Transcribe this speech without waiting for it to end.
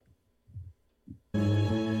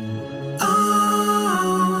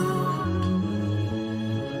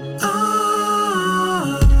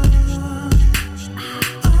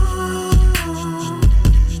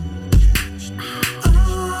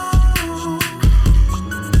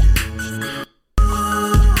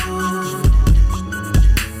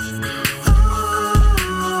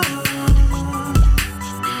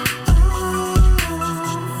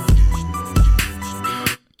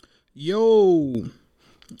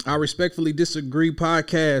I Respectfully Disagree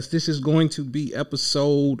podcast. This is going to be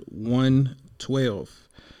episode 112.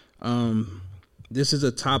 This is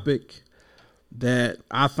a topic that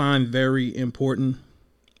I find very important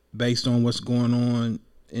based on what's going on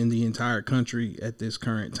in the entire country at this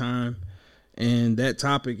current time. And that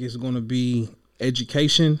topic is going to be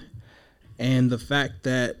education and the fact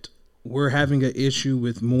that we're having an issue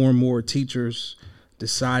with more and more teachers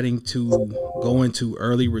deciding to go into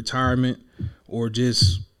early retirement or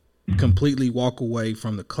just completely walk away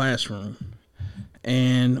from the classroom.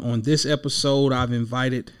 And on this episode, I've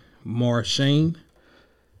invited Marshain.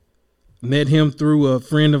 Met him through a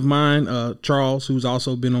friend of mine, Charles, who's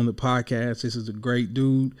also been on the podcast. This is a great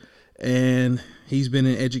dude. And he's been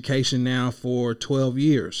in education now for 12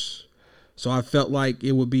 years. So I felt like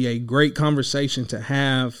it would be a great conversation to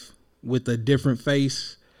have with a different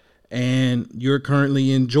face. And you're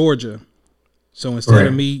currently in Georgia. So instead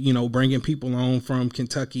of me, bringing people on from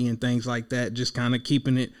Kentucky and things like that, just kind of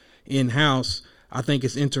keeping it in-house, I think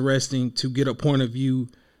it's interesting to get a point of view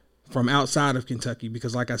from outside of Kentucky.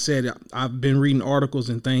 Because like I said, I've been reading articles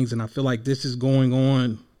and things, and I feel like this is going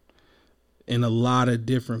on in a lot of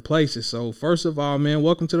different places. So first of all, man,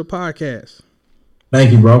 welcome to the podcast.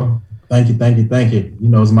 Thank you, bro. Thank you.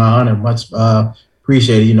 It's my honor. Much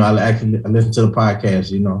appreciate it. I listen to the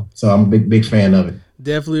podcast, so I'm a big fan of it.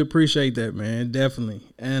 Definitely appreciate that, man. Definitely.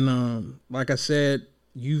 And like I said,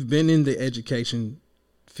 you've been in the education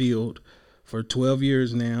field for 12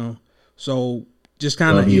 years now. So just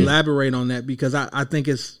kind of elaborate on that, because I think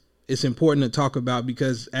it's important to talk about,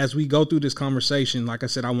 because as we go through this conversation, like I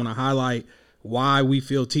said, I want to highlight why we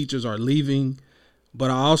feel teachers are leaving, but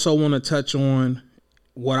I also want to touch on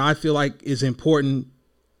what I feel like is important,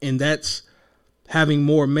 and that's having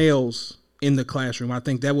more males in the classroom. I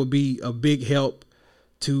think that would be a big help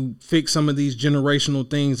to fix some of these generational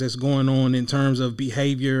things that's going on in terms of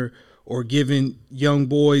behavior, or giving young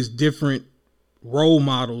boys different role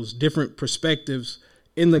models, different perspectives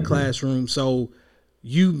in the classroom. So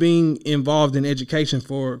you being involved in education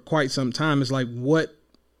for quite some time, it's like, what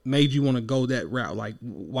made you want to go that route? Like,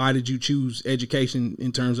 why did you choose education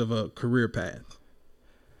in terms of a career path?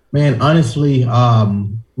 Man, honestly,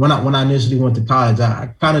 when I initially went to college,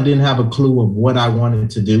 I kind of didn't have a clue of what I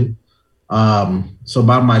wanted to do. So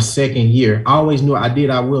by my second year, I always knew I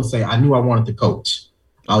knew I wanted to coach.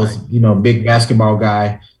 I was, a big basketball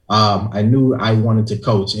guy. I knew I wanted to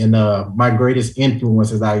coach. And my greatest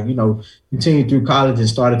influence as I, continued through college and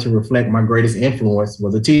started to reflect, my greatest influence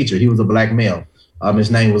was a teacher. He was a black male.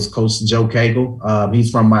 His name was Coach Joe Cagle.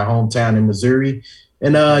 He's from my hometown in Missouri.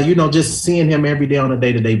 And, just seeing him every day on a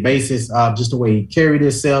day-to-day basis, just the way he carried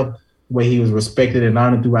himself, the way he was respected and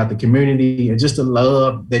honored throughout the community, and just the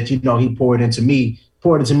love that, he poured into me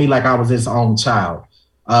like I was his own child.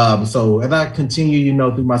 So as I continue,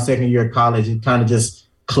 through my second year of college, it kind of just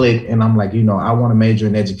clicked. And I'm like, I want to major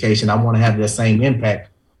in education. I want to have the same impact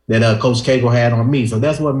that Coach Cagle had on me. So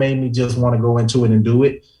that's what made me just want to go into it and do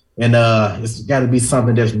it. And it's got to be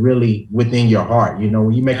something that's really within your heart.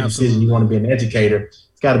 When you make a decision, you want to be an educator,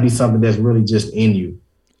 it's got to be something that's really just in you.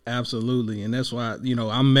 Absolutely. And that's why,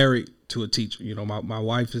 I'm married to a teacher. My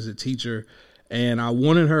wife is a teacher, and I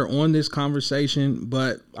wanted her on this conversation,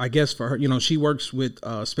 but I guess for her, she works with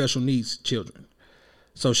special needs children.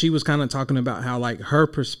 So she was kind of talking about how, like, her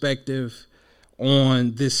perspective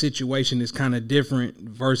on this situation is kind of different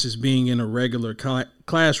versus being in a regular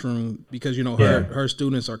classroom, because, her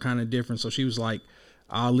students are kind of different. So she was like,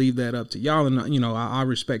 I'll leave that up to y'all. And, I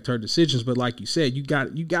respect her decisions. But like you said, you got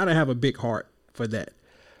to have a big heart for that.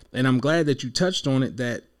 And I'm glad that you touched on it,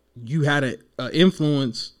 that you had an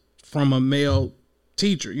influence from a male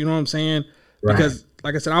teacher. You know what I'm saying? Right. Because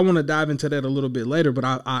like I said, I want to dive into that a little bit later, but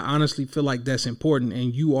I honestly feel like that's important,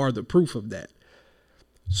 and you are the proof of that.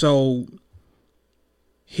 So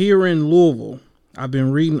here in Louisville, I've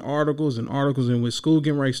been reading articles, and with school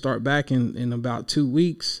getting ready to start back in about 2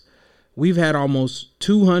 weeks, we've had almost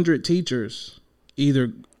 200 teachers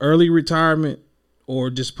either early retirement or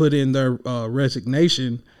just put in their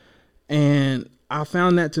resignation. And I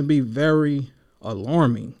found that to be very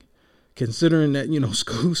alarming, considering that,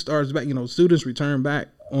 school starts back, students return back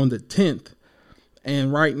on the 10th.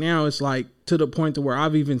 And right now it's like to the point to where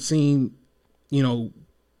I've even seen, on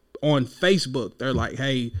Facebook, they're like,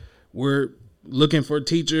 hey, we're looking for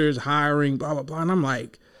teachers, hiring, blah, blah, blah. And I'm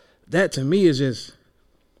like, that to me is just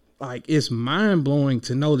like, it's mind blowing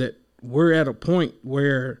to know that we're at a point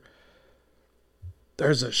where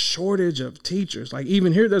there's a shortage of teachers. Like,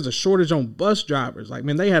 even here, there's a shortage on bus drivers. Like,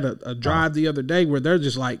 man, they had a drive the other day where they're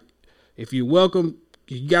just like, if you're welcome,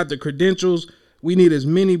 you got the credentials, we need as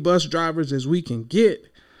many bus drivers as we can get.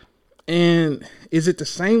 And is it the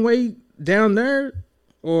same way down there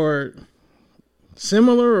or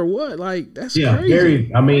similar or what? Like, that's Yeah, crazy.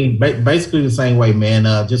 very. I mean, basically the same way, man.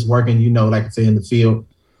 Just working, like I say, in the field.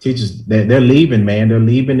 Teachers, they're leaving, man. They're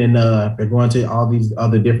leaving, and they're going to all these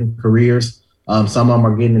other different careers. Some of them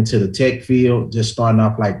are getting into the tech field, just starting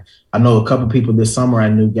off. Like, I know a couple people this summer I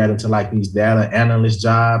knew got into like these data analyst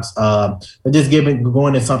jobs. They're just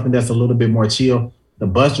going in something that's a little bit more chill. The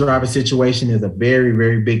bus driver situation is a very,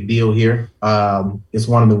 very big deal here. It's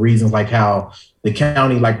one of the reasons, like how the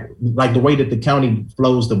county, like the way that the county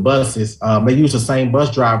flows the buses, they use the same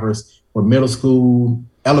bus drivers for middle school,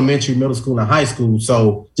 elementary, middle school, and high school.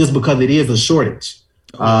 So just because it is a shortage,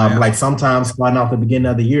 Wow. like sometimes starting off the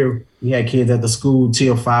beginning of the year, we had kids at the school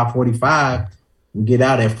till 5:45. We get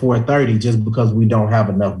out at 4:30 just because we don't have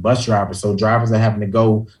enough bus drivers. So drivers are having to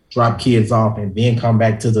go drop kids off and then come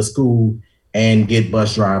back to the school and get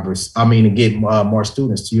bus drivers. I mean, and get more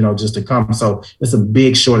students, just to come. So it's a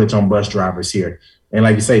big shortage on bus drivers here. And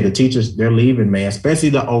like you say, the teachers, they're leaving, man, especially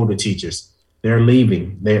the older teachers. They're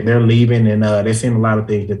leaving. They're leaving, and they're seeing a lot of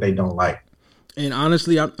things that they don't like. And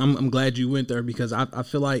honestly, I'm glad you went there because I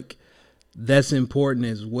feel like that's important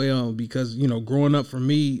as well because, growing up for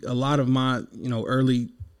me, a lot of my, early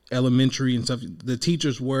elementary and stuff, the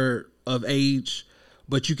teachers were of age,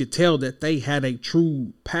 but you could tell that they had a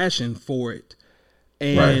true passion for it.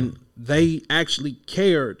 And they actually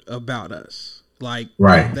cared about us. Like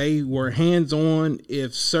they were hands on.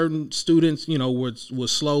 If certain students,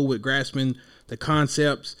 was slow with grasping the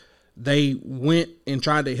concepts, they went and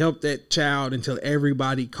tried to help that child until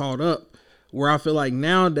everybody caught up. Where I feel like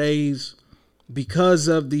nowadays, because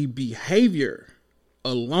of the behavior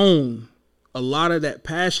alone, a lot of that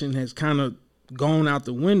passion has kind of gone out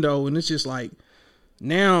the window. And it's just like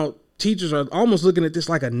now teachers are almost looking at this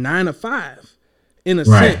like a 9 to 5 in a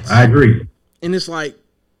sense. I agree. And it's like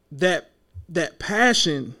that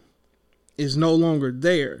passion is no longer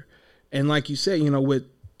there. And like you said, with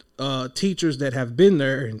teachers that have been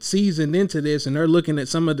there and seasoned into this, and they're looking at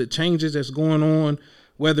some of the changes that's going on,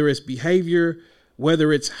 whether it's behavior,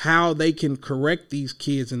 whether it's how they can correct these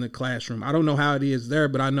kids in the classroom. I don't know how it is there,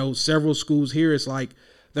 but I know several schools here, it's like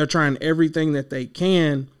they're trying everything that they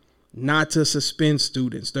can not to suspend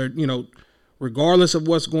students. They're, regardless of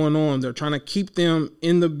what's going on, they're trying to keep them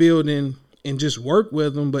in the building and just work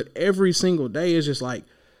with them. But every single day is just like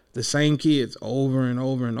the same kids over and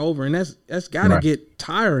over and over. And that's got to get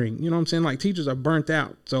tiring. You know what I'm saying? Like teachers are burnt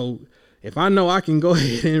out. So if I know I can go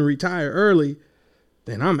ahead and retire early,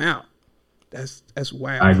 then I'm out. That's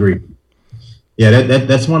wild. I agree. Yeah,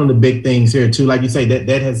 that's one of the big things here too. Like you say,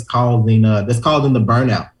 that has causing that's causing the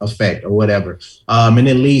burnout effect or whatever, and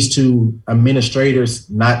it leads to administrators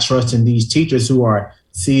not trusting these teachers who are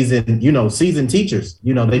seasoned teachers.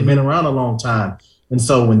 They've been around a long time, and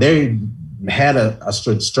so when they had a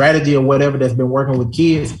strategy or whatever that's been working with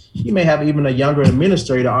kids, you may have even a younger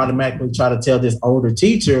administrator automatically try to tell this older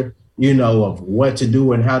teacher, of what to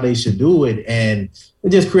do and how they should do it. And it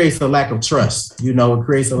just creates a lack of trust. It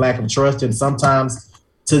creates a lack of trust. And sometimes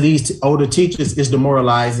to these older teachers, it's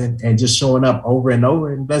demoralizing and just showing up over and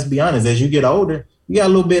over. And let's be honest, as you get older, you got a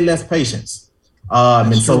little bit less patience.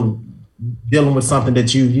 So dealing with something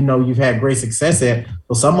that you've had great success at.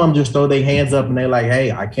 So some of them just throw their hands up and they're like,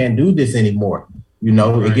 hey, I can't do this anymore.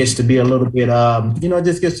 It gets to be a little bit, it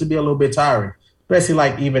just gets to be a little bit tiring. Especially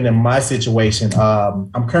like even in my situation,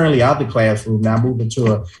 I'm currently out the classroom now, moving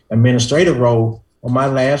to an administrative role. Well, my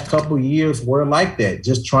last couple of years were like that,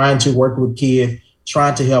 just trying to work with kids,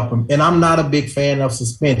 trying to help them. And I'm not a big fan of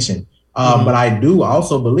suspension, but I do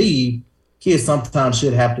also believe kids sometimes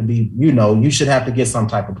should have to be, you should have to get some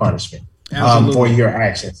type of punishment for your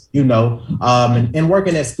actions, and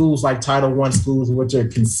working at schools like Title I schools, which are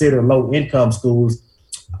considered low income schools.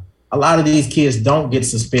 A lot of these kids don't get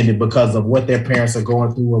suspended because of what their parents are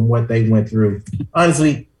going through and what they went through.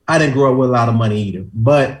 Honestly, I didn't grow up with a lot of money either,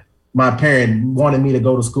 but my parent wanted me to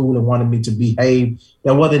go to school and wanted me to behave.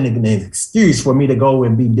 There wasn't an excuse for me to go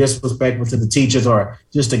and be disrespectful to the teachers or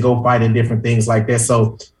just to go fight in different things like that.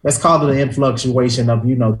 So that's called the influctuation of,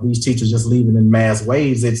 these teachers just leaving in mass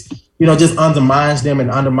waves. It's, just undermines them and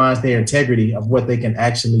undermines their integrity of what they can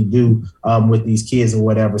actually do with these kids or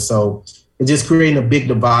whatever. So it's just creating a big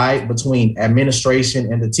divide between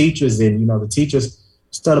administration and the teachers. And, the teachers,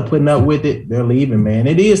 instead of putting up with it, they're leaving, man.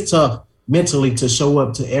 It is tough mentally to show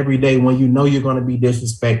up to every day when you're going to be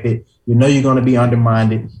disrespected, you're going to be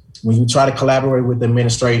undermined. When you try to collaborate with the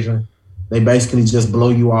administration, they basically just blow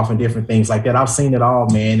you off and different things like that. I've seen it all,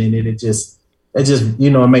 man. And it just,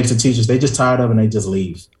 it makes the teachers, they just tired of it and they just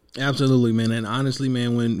leave. Absolutely, man. And honestly,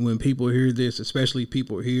 man, when people hear this, especially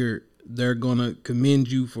people here they're gonna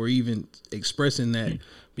commend you for even expressing that,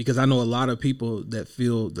 because I know a lot of people that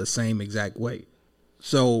feel the same exact way.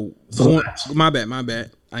 So my bad.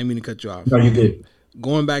 I didn't mean to cut you off. No, you're good.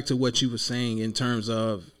 Going back to what you were saying in terms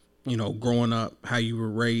of, you know, growing up, how you were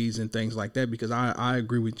raised and things like that, because I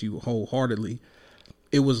agree with you wholeheartedly.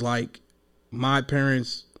 It was like my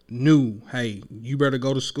parents knew, hey, you better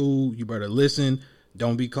go to school, you better listen,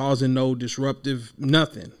 don't be causing no disruptive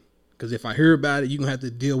nothing. Because if I hear about it, you're going to have to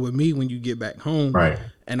deal with me when you get back home. Right.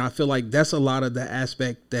 And I feel like that's a lot of the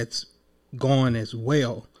aspect that's gone as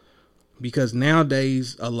well. Because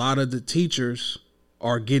nowadays, a lot of the teachers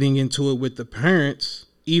are getting into it with the parents,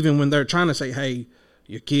 even when they're trying to say, hey,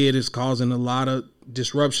 your kid is causing a lot of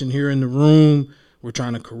disruption here in the room. We're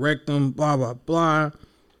trying to correct them, blah, blah, blah.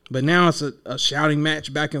 But now it's a shouting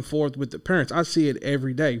match back and forth with the parents. I see it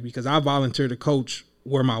every day because I volunteer to coach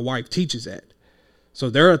where my wife teaches at. So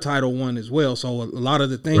they're a Title I as well. So a lot of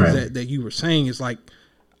the things that you were saying is like,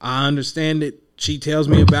 I understand it. She tells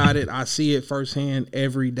me about it. I see it firsthand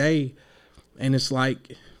every day. And it's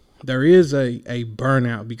like there is a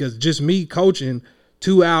burnout, because just me coaching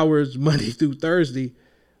 2 hours Monday through Thursday,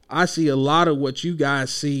 I see a lot of what you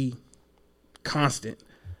guys see constant.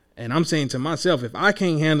 And I'm saying to myself, if I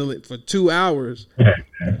can't handle it for 2 hours,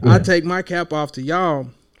 I take my cap off to y'all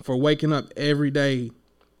for waking up every day,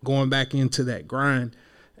 going back into that grind.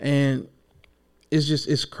 And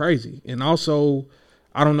it's crazy. And also,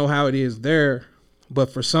 I don't know how it is there,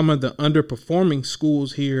 but for some of the underperforming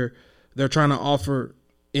schools here, they're trying to offer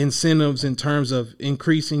incentives in terms of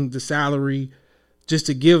increasing the salary, just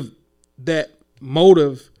to give that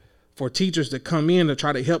motive for teachers to come in to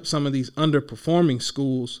try to help some of these underperforming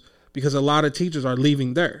schools, because a lot of teachers are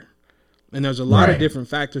leaving there. And there's a lot of different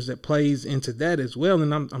factors that plays into that as well.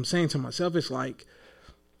 And I'm saying to myself, it's like,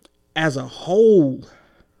 as a whole,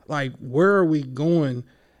 like, where are we going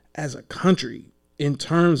as a country in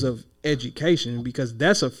terms of education? Because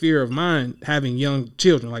that's a fear of mine, having young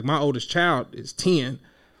children. Like, my oldest child is 10,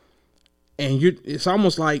 and it's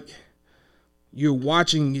almost like you're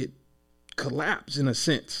watching it collapse in a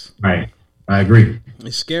sense. Right. I agree.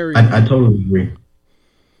 It's scary. I totally agree.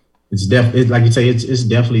 It's like you say, it's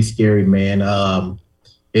definitely scary, man.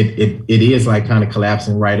 It is like kind of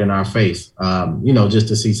collapsing right in our face. You know, just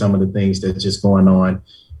to see some of the things that's just going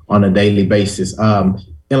on a daily basis. And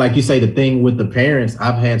like you say, the thing with the parents,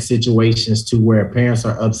 I've had situations to where parents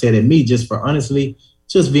are upset at me just for honestly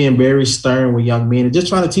just being very stern with young men and just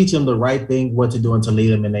trying to teach them the right thing, what to do, and to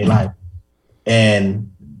lead them in their life.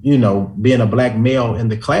 And, you know, being a black male in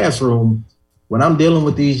the classroom, when I'm dealing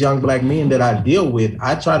with these young black men that I deal with,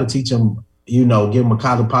 I try to teach them, you know, give them a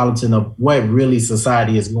cosmopolitan of what really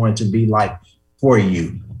society is going to be like for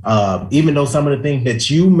you. Even though some of the things that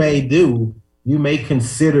you may do, you may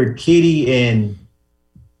consider kiddie and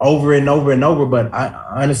over and over and over. But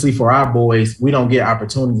honestly, for our boys, we don't get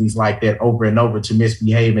opportunities like that over and over to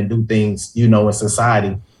misbehave and do things, you know, in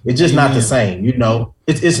society. It's just not the same, you know.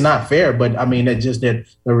 It's not fair, but I mean, that's just the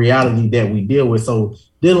reality that we deal with. So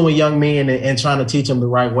dealing with young men and trying to teach them the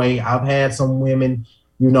right way. I've had some women,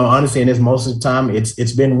 you know, honestly, and it's most of the time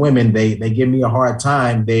it's been women. They give me a hard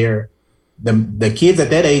time. They're the kids at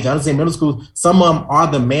that age, honestly, in middle school, some of them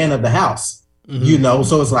are the man of the house, you know.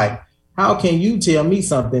 So it's like, how can you tell me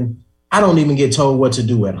something? I don't even get told what to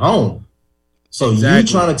do at home. So you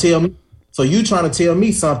trying to tell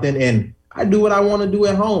me something, and I do what I want to do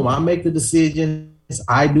at home. I make the decisions.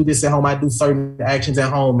 I do this at home. I do certain actions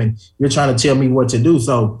at home, and you're trying to tell me what to do.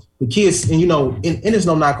 So the kids, and you know, and it's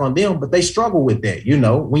no knock on them, but they struggle with that. You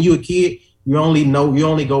know, when you're a kid, you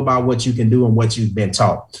only go by what you can do and what you've been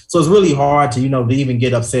taught. So it's really hard to, you know, to even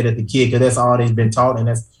get upset at the kid, because that's all they've been taught, and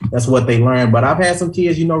that's what they learn. But I've had some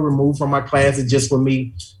kids, you know, removed from my classes just for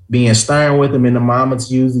me being stern with them, and the mama's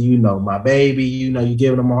usually, you know, my baby, you know, you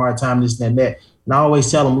giving them a hard time, this and that. And I always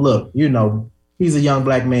tell them, look, you know, he's a young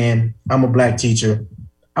black man. I'm a black teacher.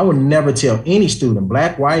 I would never tell any student,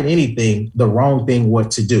 black, white, anything, the wrong thing, what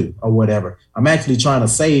to do or whatever. I'm actually trying to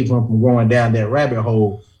save them from going down that rabbit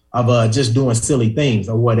hole of just doing silly things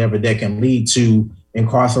or whatever that can lead to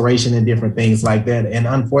incarceration and different things like that. And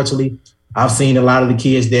unfortunately, I've seen a lot of the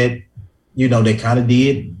kids that, you know, they kind of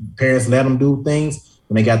did. Parents let them do things.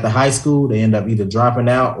 When they got to high school, they end up either dropping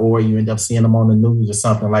out or you end up seeing them on the news or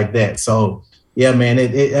something like that. So, yeah, man,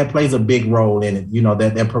 it plays a big role in it, you know,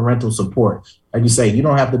 that parental support. Like you say, you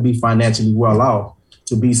don't have to be financially well off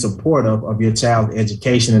to be supportive of your child's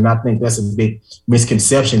education. And I think that's a big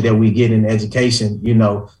misconception that we get in education. You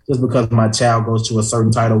know, just because my child goes to a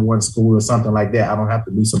certain Title I school or something like that, I don't have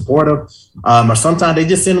to be supportive. Or sometimes they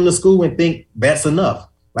just send them to school and think that's enough.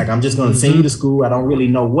 Like, I'm just going to send you to school. I don't really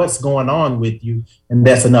know what's going on with you. And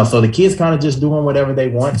that's enough. So the kids kind of just doing whatever they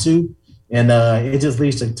want to. And it just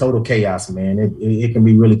leads to total chaos, man. It can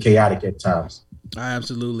be really chaotic at times. I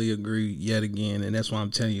absolutely agree yet again. And that's why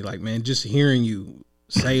I'm telling you, like, man, just hearing you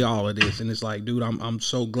say all of this. And it's like, dude, I'm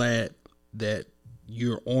so glad that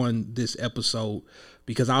you're on this episode,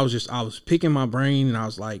 because I was picking my brain and I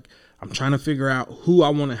was like, I'm trying to figure out who I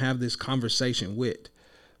want to have this conversation with,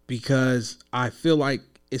 because I feel like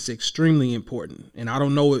it's extremely important. And I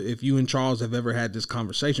don't know if you and Charles have ever had this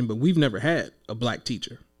conversation, but we've never had a black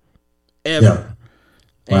teacher ever.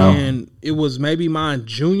 Yeah. Wow. And it was maybe my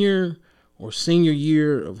junior or senior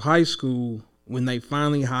year of high school when they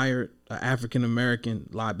finally hired an African-American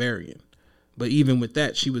librarian. But even with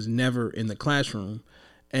that, she was never in the classroom.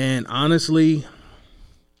 And honestly,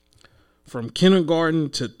 from kindergarten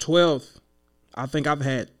to 12th, I think I've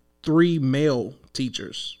had 3 male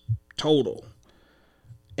teachers total.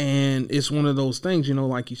 And it's one of those things, you know,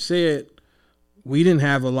 like you said, we didn't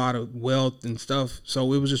have a lot of wealth and stuff.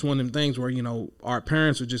 So it was just one of them things where, you know, our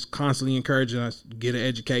parents were just constantly encouraging us to get an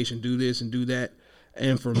education, do this and do that.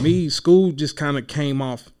 And for me, school just kind of came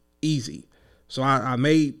off easy. So I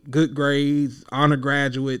made good grades, honor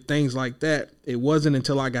graduate, things like that. It wasn't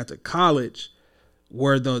until I got to college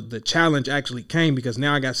where the challenge actually came, because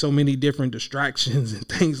now I got so many different distractions and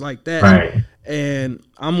things like that. Right. And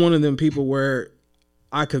I'm one of them people where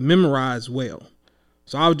I could memorize well.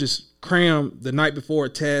 So I would just cram the night before a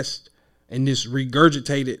test and just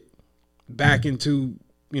regurgitate it back into,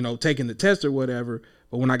 you know, taking the test or whatever.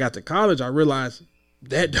 But when I got to college, I realized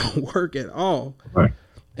that don't work at all. Right.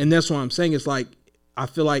 And that's what I'm saying. It's like, I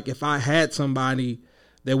feel like if I had somebody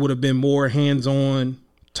that would have been more hands-on,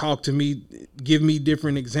 talk to me, give me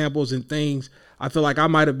different examples and things, I feel like I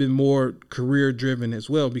might have been more career driven as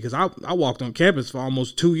well, because I walked on campus for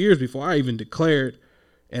almost 2 years before I even declared.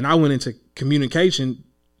 And I went into communication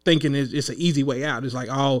thinking it's an easy way out. It's like,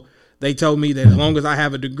 oh, they told me that as long as I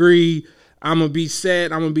have a degree, I'm going to be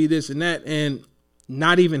set, I'm going to be this and that. And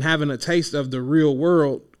not even having a taste of the real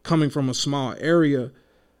world, coming from a small area,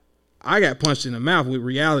 I got punched in the mouth with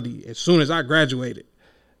reality as soon as I graduated.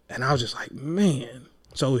 And I was just like, man.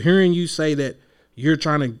 So hearing you say that you're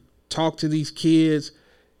trying to talk to these kids,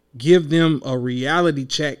 give them a reality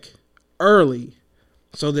check early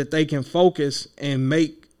so that they can focus and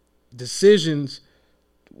make decisions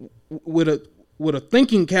with a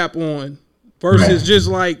thinking cap on, versus just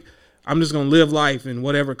like, I'm just going to live life and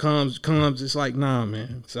whatever comes. It's like, nah,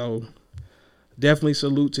 man. So definitely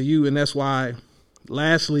salute to you. And that's why,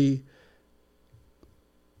 lastly,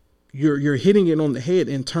 you're hitting it on the head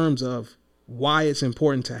in terms of why it's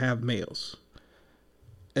important to have males,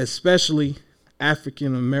 especially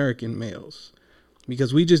African American males,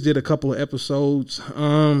 because we just did a couple of episodes.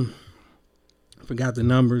 I forgot the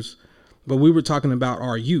numbers, but we were talking about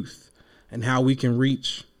our youth and how we can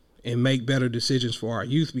reach and make better decisions for our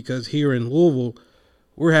youth, because here in Louisville,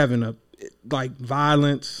 we're having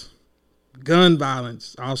violence, gun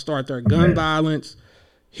violence. I'll start there. Gun violence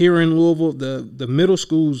here in Louisville, the middle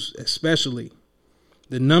schools especially,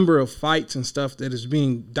 the number of fights and stuff that is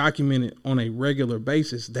being documented on a regular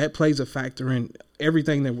basis, that plays a factor in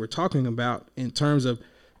everything that we're talking about in terms of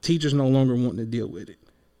teachers no longer wanting to deal with it.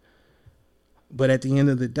 But at the end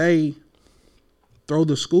of the day, throw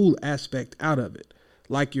the school aspect out of it.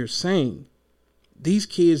 Like you're saying, these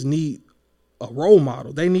kids need a role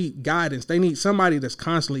model. They need guidance. They need somebody that's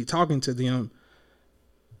constantly talking to them.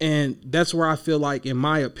 And that's where I feel like, in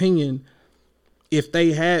my opinion, if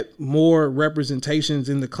they had more representations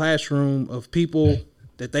in the classroom of people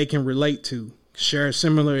that they can relate to, share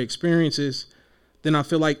similar experiences, then I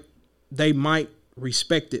feel like they might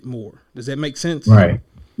respect it more. Does that make sense? Right.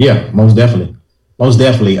 Yeah, most definitely. Most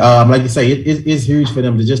definitely. Like you say, it's huge for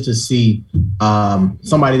them to see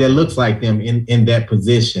somebody that looks like them in that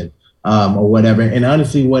position. Or whatever. And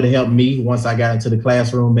honestly, what helped me once I got into the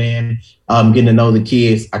classroom, man, getting to know the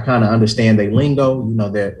kids, I kind of understand their lingo. You know,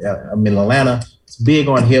 that I'm in Atlanta. It's big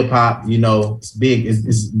on hip hop. You know, it's big.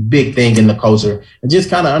 It's a big thing in the culture, and just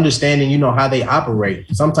kind of understanding, you know, how they operate.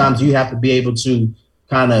 Sometimes you have to be able to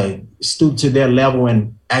kind of stoop to their level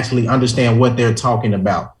and actually understand what they're talking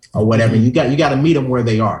about or whatever. You got to meet them where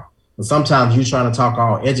they are. But sometimes you're trying to talk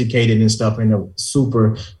all educated and stuff in a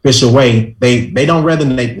superficial way. They don't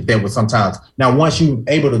resonate with that sometimes. Now, once you're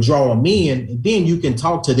able to draw them in, then you can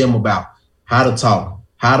talk to them about how to talk,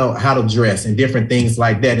 how to dress, and different things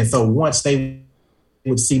like that. And so once they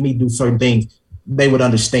would see me do certain things, they would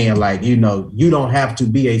understand, like, you know, you don't have to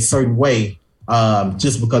be a certain way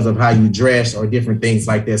just because of how you dress or different things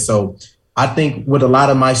like that. So I think with a lot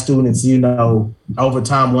of my students, over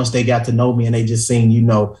time, once they got to know me and they just seen,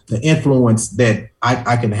 the influence that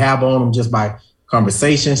I can have on them just by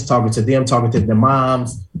conversations, talking to them, talking to their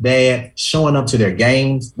moms, dad, showing up to their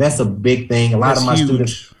games. That's a big thing. A lot of my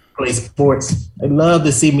students play sports. They love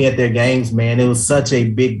to see me at their games, man. It was such a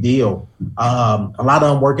big deal. A lot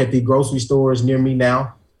of them work at the grocery stores near me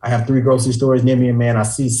now. I have 3 grocery stores near me, and man, I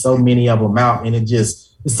see so many of them out, and it's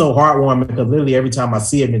so heartwarming because literally every time I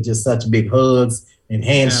see them, it's just such big hugs and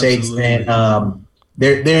handshakes. Absolutely. And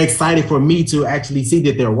they're excited for me to actually see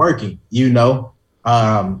that they're working,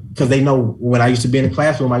 because they know when I used to be in the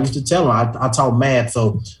classroom, I used to tell them I taught math.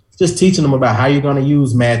 So just teaching them about how you're going to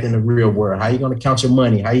use math in the real world, how you're going to count your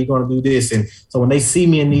money, how you're going to do this. And so when they see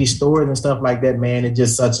me in these stores and stuff like that, man, it's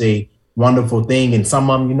just such a wonderful thing. And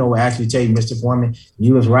some of them, will actually tell you, Mr. Foreman,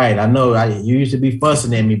 you was right. I know you used to be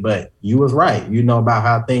fussing at me, but you was right, about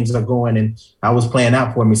how things are going and how it's playing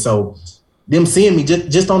out for me. So them seeing me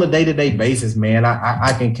just on a day-to-day basis, man,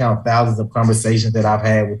 I can count thousands of conversations that I've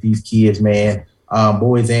had with these kids, man,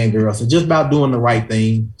 boys and girls. So just about doing the right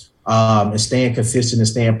thing and staying consistent and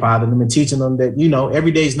staying positive and teaching them that,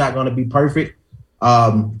 every day is not going to be perfect,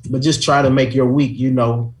 but just try to make your week,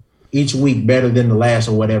 each week better than the last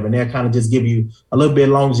or whatever. And they'll kind of just give you a little bit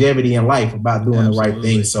of longevity in life about doing the right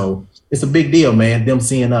thing. So it's a big deal, man, them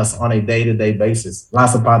seeing us on a day-to-day basis.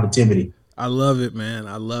 Lots of positivity. I love it, man.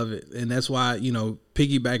 I love it. And that's why,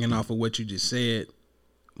 piggybacking off of what you just said,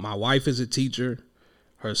 my wife is a teacher.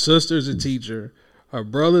 Her sister's a teacher. Her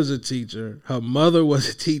brother's a teacher. Her mother was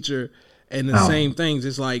a teacher. And the same things.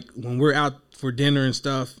 It's like when we're out for dinner and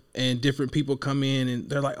stuff and different people come in and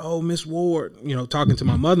they're like, oh, Miss Ward, talking to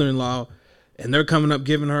my mother-in-law, and they're coming up,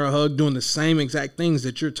 giving her a hug, doing the same exact things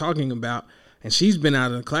that you're talking about. And she's been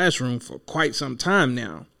out of the classroom for quite some time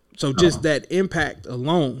now. So just that impact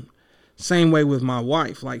alone, same way with my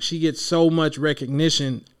wife, like she gets so much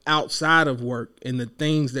recognition outside of work and the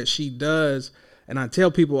things that she does. And I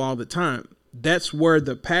tell people all the time, that's where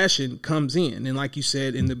the passion comes in. And like you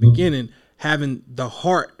said in the beginning, having the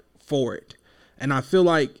heart for it. And I feel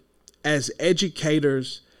like as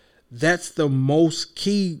educators, that's the most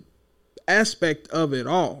key aspect of it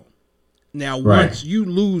all. Now, once you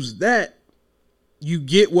lose that, you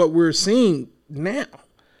get what we're seeing now.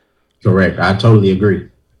 Correct. I totally agree.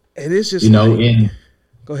 And it's just, go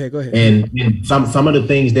ahead. And some of the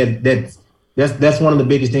things that's one of the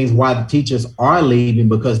biggest things why the teachers are leaving,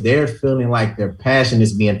 because they're feeling like their passion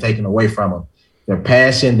is being taken away from them. Their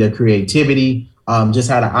passion, their creativity, just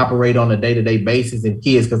how to operate on a day-to-day basis in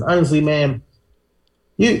kids. Because honestly, man,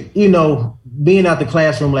 being out the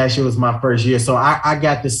classroom last year was my first year. So I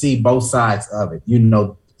got to see both sides of it,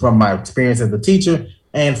 from my experience as a teacher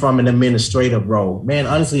and from an administrative role. Man,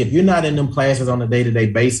 honestly, if you're not in them classes on a day-to-day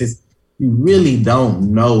basis, you really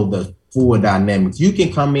don't know the full dynamics. You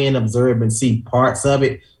can come in, observe, and see parts of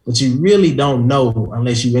it, but you really don't know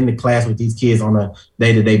unless you're in the class with these kids on a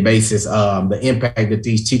day-to-day basis, the impact that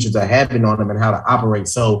these teachers are having on them and how to operate.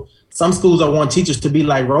 So some schools want teachers to be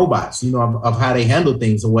like robots, of how they handle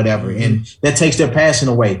things or whatever. And that takes their passion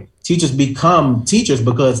away. Teachers become teachers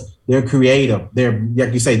because they're creative. They're,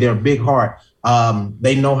 like you say, they're a big heart.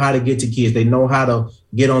 They know how to get to kids. They know how to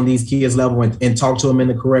get on these kids' level and talk to them in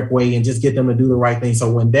the correct way and just get them to do the right thing.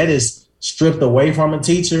 So when that is stripped away from a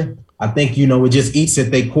teacher, I think, it just eats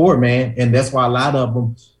at their core, man. And that's why a lot of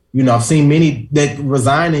them, I've seen many that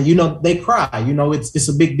resign and, they cry. It's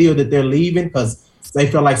a big deal that they're leaving because they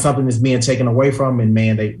feel like something is being taken away from them, and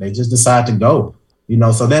man, they just decide to go.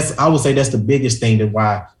 So I would say that's the biggest thing that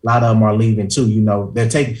why a lot of them are leaving too.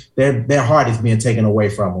 Their heart is being taken away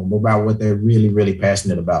from them about what they're really, really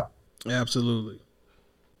passionate about. Absolutely.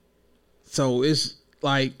 So it's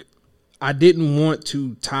like, I didn't want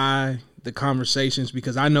to tie the conversations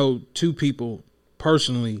because I know 2 people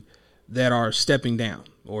personally that are stepping down,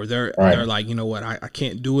 or they're like, you know what, I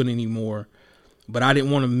can't do it anymore. But I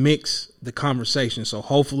didn't want to mix the conversation. So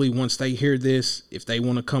hopefully once they hear this, if they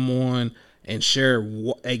want to come on and share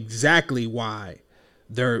exactly why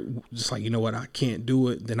they're just like, you know what, I can't do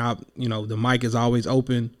it, then the mic is always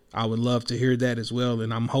open. I would love to hear that as well.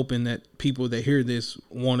 And I'm hoping that people that hear this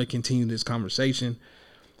want to continue this conversation.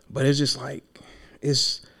 But it's just like,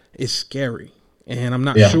 it's scary. And I'm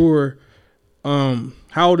not sure. How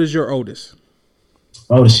old is your oldest?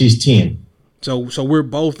 Oh, she's 10. So we're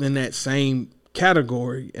both in that same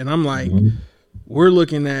category. And I'm like, we're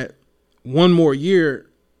looking at one more year.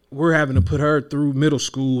 We're having to put her through middle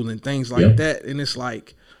school and things like that. And it's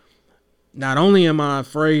like, not only am I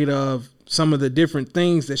afraid of some of the different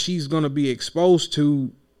things that she's going to be exposed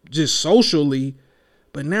to just socially,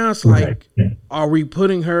 but now it's like, are we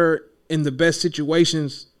putting her in the best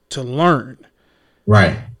situations to learn.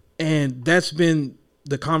 Right. And that's been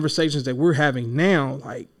the conversations that we're having now.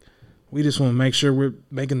 Like, we just want to make sure we're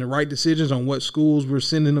making the right decisions on what schools we're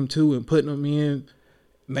sending them to and putting them in.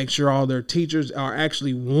 Make sure all their teachers are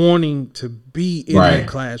actually wanting to be in that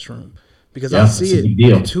classroom, because I see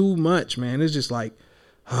it too much, man. It's just like,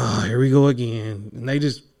 oh, here we go again. And they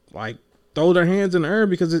just like throw their hands in the air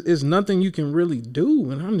because it's nothing you can really do.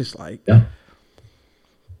 And I'm just like,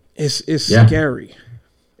 it's scary.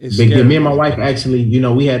 It's scary. Me and my wife actually,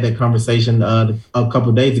 we had that conversation a couple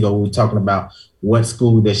of days ago. We were talking about what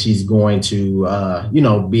school that she's going to,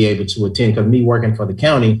 be able to attend. Because me working for the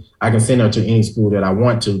county, I can send her to any school that I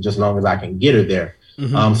want to, just as long as I can get her there.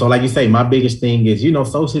 Mm-hmm. So like you say, my biggest thing is,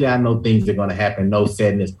 socially, I know things are going to happen. No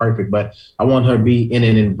setting is perfect, but I want her to be in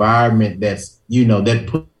an environment that's,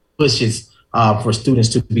 that pushes for students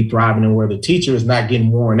to be thriving, and where the teacher is not getting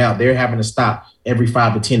worn out. They're having to stop every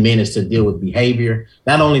 5 to 10 minutes to deal with behavior.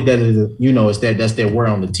 Not only that, that's their wear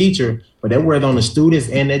on the teacher, but that wear on the students,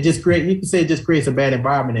 and it just creates a bad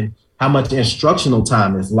environment, and how much instructional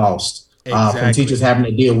time is lost from teachers having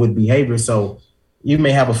to deal with behavior. So you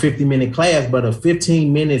may have a 50-minute class, but a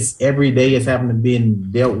 15 minutes every day is having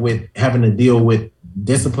to deal with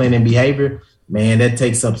discipline and behavior. Man, that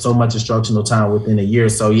takes up so much instructional time within a year.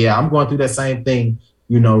 So yeah, I'm going through that same thing,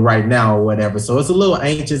 right now or whatever. So it's a little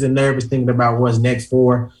anxious and nervous thinking about what's next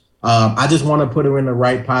for. I just want to put her in the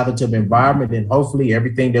right positive environment, and hopefully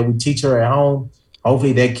everything that we teach her at home,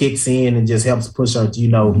 hopefully that kicks in and just helps push her,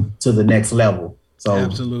 to the next level. So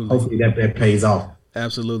absolutely, hopefully that pays off.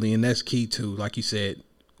 Absolutely. And that's key too. Like you said,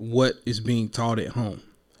 what is being taught at home,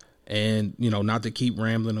 and, not to keep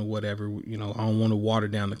rambling or whatever, I don't want to water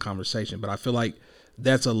down the conversation, but I feel like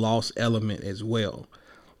that's a lost element as well.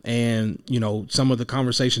 And, some of the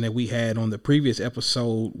conversation that we had on the previous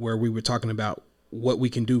episode where we were talking about what we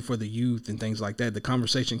can do for the youth and things like that, the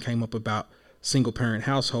conversation came up about single parent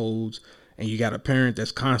households, and you got a parent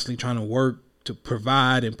that's constantly trying to work to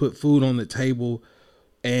provide and put food on the table.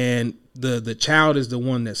 And the child is the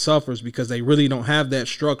one that suffers because they really don't have that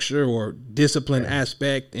structure or discipline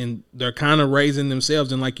aspect, and they're kind of raising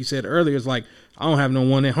themselves. And like you said earlier, it's like, I don't have no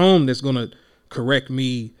one at home that's going to correct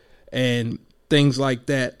me and things like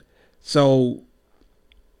that. So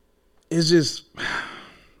it's just,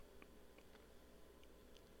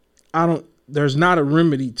 there's not a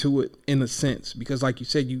remedy to it in a sense, because like you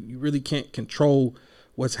said, you really can't control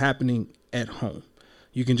what's happening at home.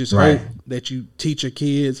 You can just hope that you teach your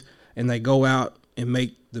kids and they go out and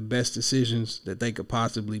make the best decisions that they could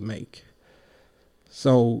possibly make.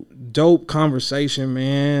 So dope conversation,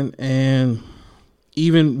 man. And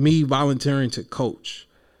even me volunteering to coach,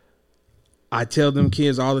 I tell them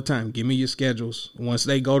kids all the time, give me your schedules once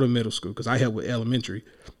they go to middle school, because I help with elementary.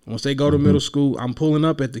 Once they go to middle school, I'm pulling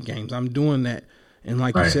up at the games. I'm doing that. And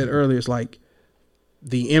like you said earlier, it's like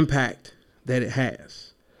the impact that it has.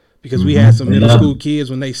 Because we had some middle school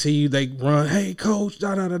kids, when they see you, they run, hey, coach,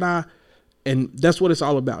 da-da-da-da. And that's what it's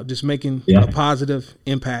all about, just making a positive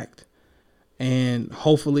impact. And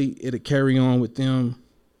hopefully it'll carry on with them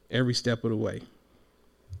every step of the way.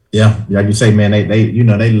 Yeah, like you say, man, they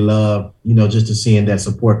love, just to seeing that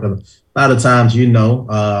support. Because a lot of times, depending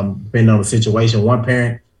on the situation, one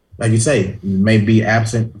parent, like you say, may be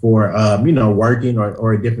absent for, working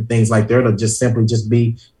or different things like that, or just simply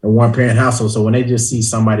be a one parent household. So when they just see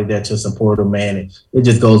somebody there to support them, man, it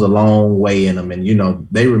just goes a long way in them. And,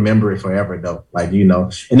 they remember it forever, though.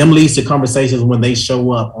 And them leads to conversations when they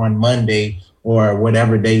show up on Monday or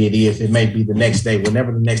whatever day it is. It may be the next day,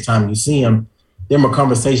 whenever the next time you see them. Them a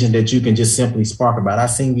conversation that you can just simply spark about. I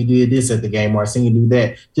seen you do this at the game, or I seen you do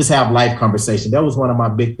that. Just have life conversation. That was one of my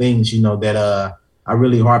big things, that I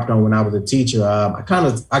really harped on when I was a teacher. I kind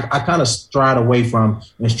of strayed away from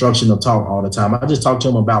instructional talk all the time. I just talk to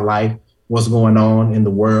them about life, what's going on in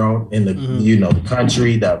the world, in the the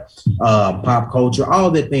country, the pop culture,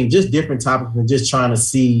 all that thing, just different topics, and just trying to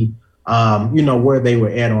see where they were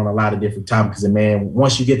at on a lot of different topics. And man,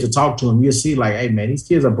 once you get to talk to them, you'll see like, hey man, these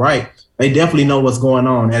kids are bright. They definitely know what's going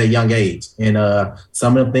on at a young age. And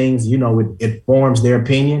some of the things, it forms their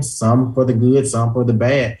opinions, some for the good, some for the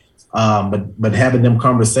bad. But having them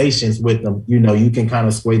conversations with them, you can kind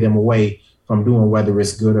of sway them away from doing whether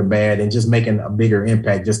it's good or bad, and just making a bigger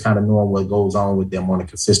impact, just kind of knowing what goes on with them on a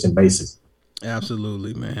consistent basis.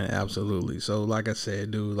 Absolutely, man. Absolutely. So like I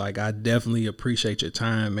said, dude, like I definitely appreciate your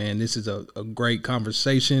time, man. This is a great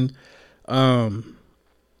conversation.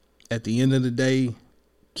 At the end of the day,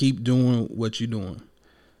 keep doing what you're doing.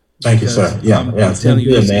 Thank you, sir. Yeah, I'm telling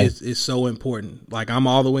you, it's so important. Like I'm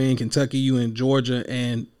all the way in Kentucky, you in Georgia,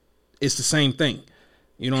 and it's the same thing.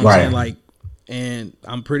 You know what I'm saying? Like, And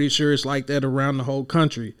I'm pretty sure it's like that around the whole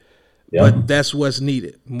country. Yep. But that's what's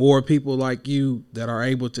needed. More people like you that are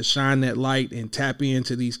able to shine that light and tap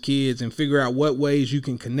into these kids and figure out what ways you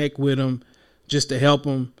can connect with them just to help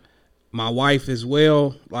them. My wife as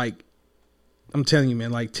well. Like, I'm telling you,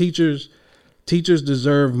 man, like teachers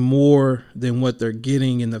deserve more than what they're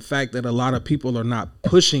getting. And the fact that a lot of people are not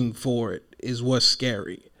pushing for it is what's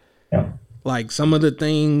scary. Yeah. Like some of the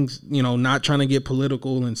things, you know, not trying to get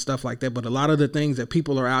political and stuff like that, but a lot of the things that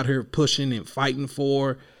people are out here pushing and fighting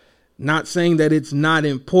for, not saying that it's not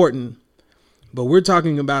important, but we're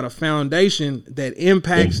talking about a foundation that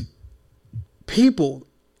impacts people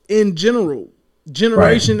in general,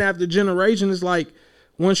 generation after generation. Is like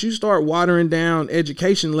once you start watering down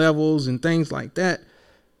education levels and things like that,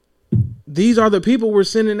 these are the people we're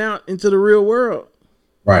sending out into the real world.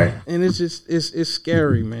 Right. And it's just, it's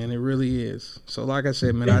scary, man. It really is. So like I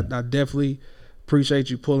said, man, I definitely appreciate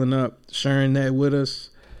you pulling up, sharing that with us.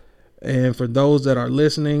 And for those that are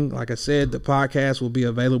listening, like I said, the podcast will be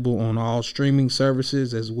available on all streaming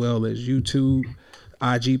services as well as YouTube.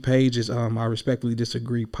 IG page is I Respectfully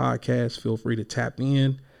Disagree podcast. Feel free to tap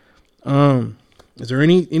in. Is there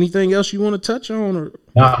anything else you want to touch on? Or?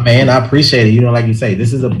 No, man, I appreciate it. You know, like you say,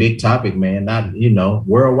 this is a big topic, man. Not, you know,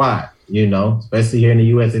 worldwide, you know, especially here in the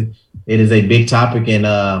U.S. It is a big topic,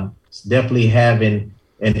 and it's definitely having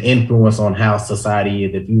an influence on how society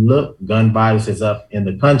is. If you look, gun violence is up in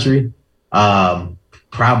the country,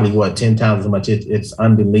 probably 10 times as much. It's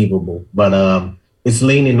unbelievable, but it's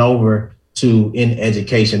leaning over to in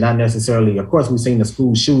education, not necessarily. Of course, we've seen the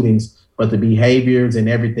school shootings, but the behaviors and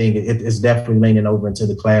everything, it's definitely leaning over into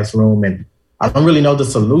the classroom. And I don't really know the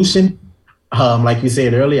solution. Like you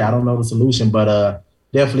said earlier, I don't know the solution, but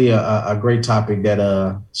definitely a great topic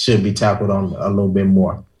that should be tackled on a little bit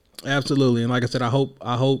more. Absolutely. And like I said, I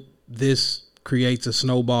hope this creates a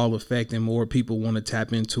snowball effect and more people want to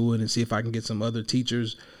tap into it and see if I can get some other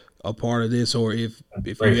teachers a part of this, or if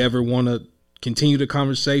you ever want to continue the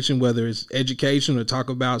conversation, whether it's education or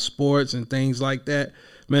talk about sports and things like that,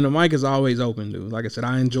 man, the mic is always open, dude. Like I said,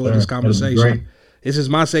 I enjoy this conversation. This is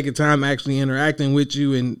my second time actually interacting with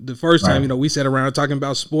you. And the first time, you know, we sat around talking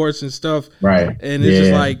about sports and stuff. Right. And it's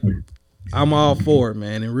just like, I'm all for it,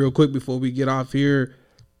 man. And real quick before we get off here,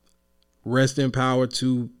 rest in power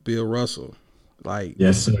to Bill Russell. Like,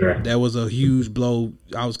 yes, sir. That was a huge blow.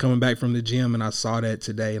 I was coming back from the gym and I saw that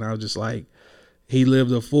today, and I was just like, he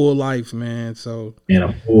lived a full life, man. So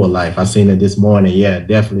a full life. I seen it this morning. Yeah,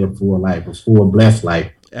 definitely a full life, a full blessed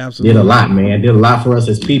life. Absolutely. Did a lot, man. Did a lot for us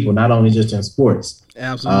as people, not only just in sports.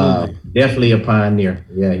 Absolutely. Definitely a pioneer.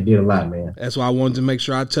 Yeah, he did a lot, man. That's why I wanted to make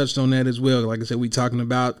sure I touched on that as well. Like I said, we talking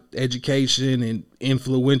about education and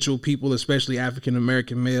influential people, especially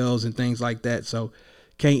African-American males and things like that. So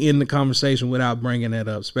can't end the conversation without bringing that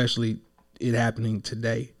up, especially it happening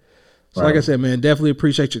today. So like I said, man, definitely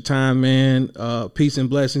appreciate your time, man. Peace and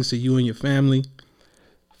blessings to you and your family.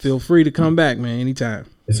 Feel free to come back, man, anytime.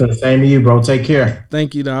 It's the same to you, bro. Take care.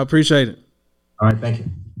 Thank you, dog. I appreciate it. All right, thank you.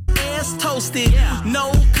 Ass toasted,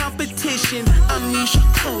 no competition. Unleash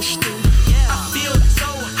toasted. I feel so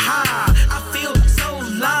high. I feel so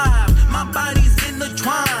live.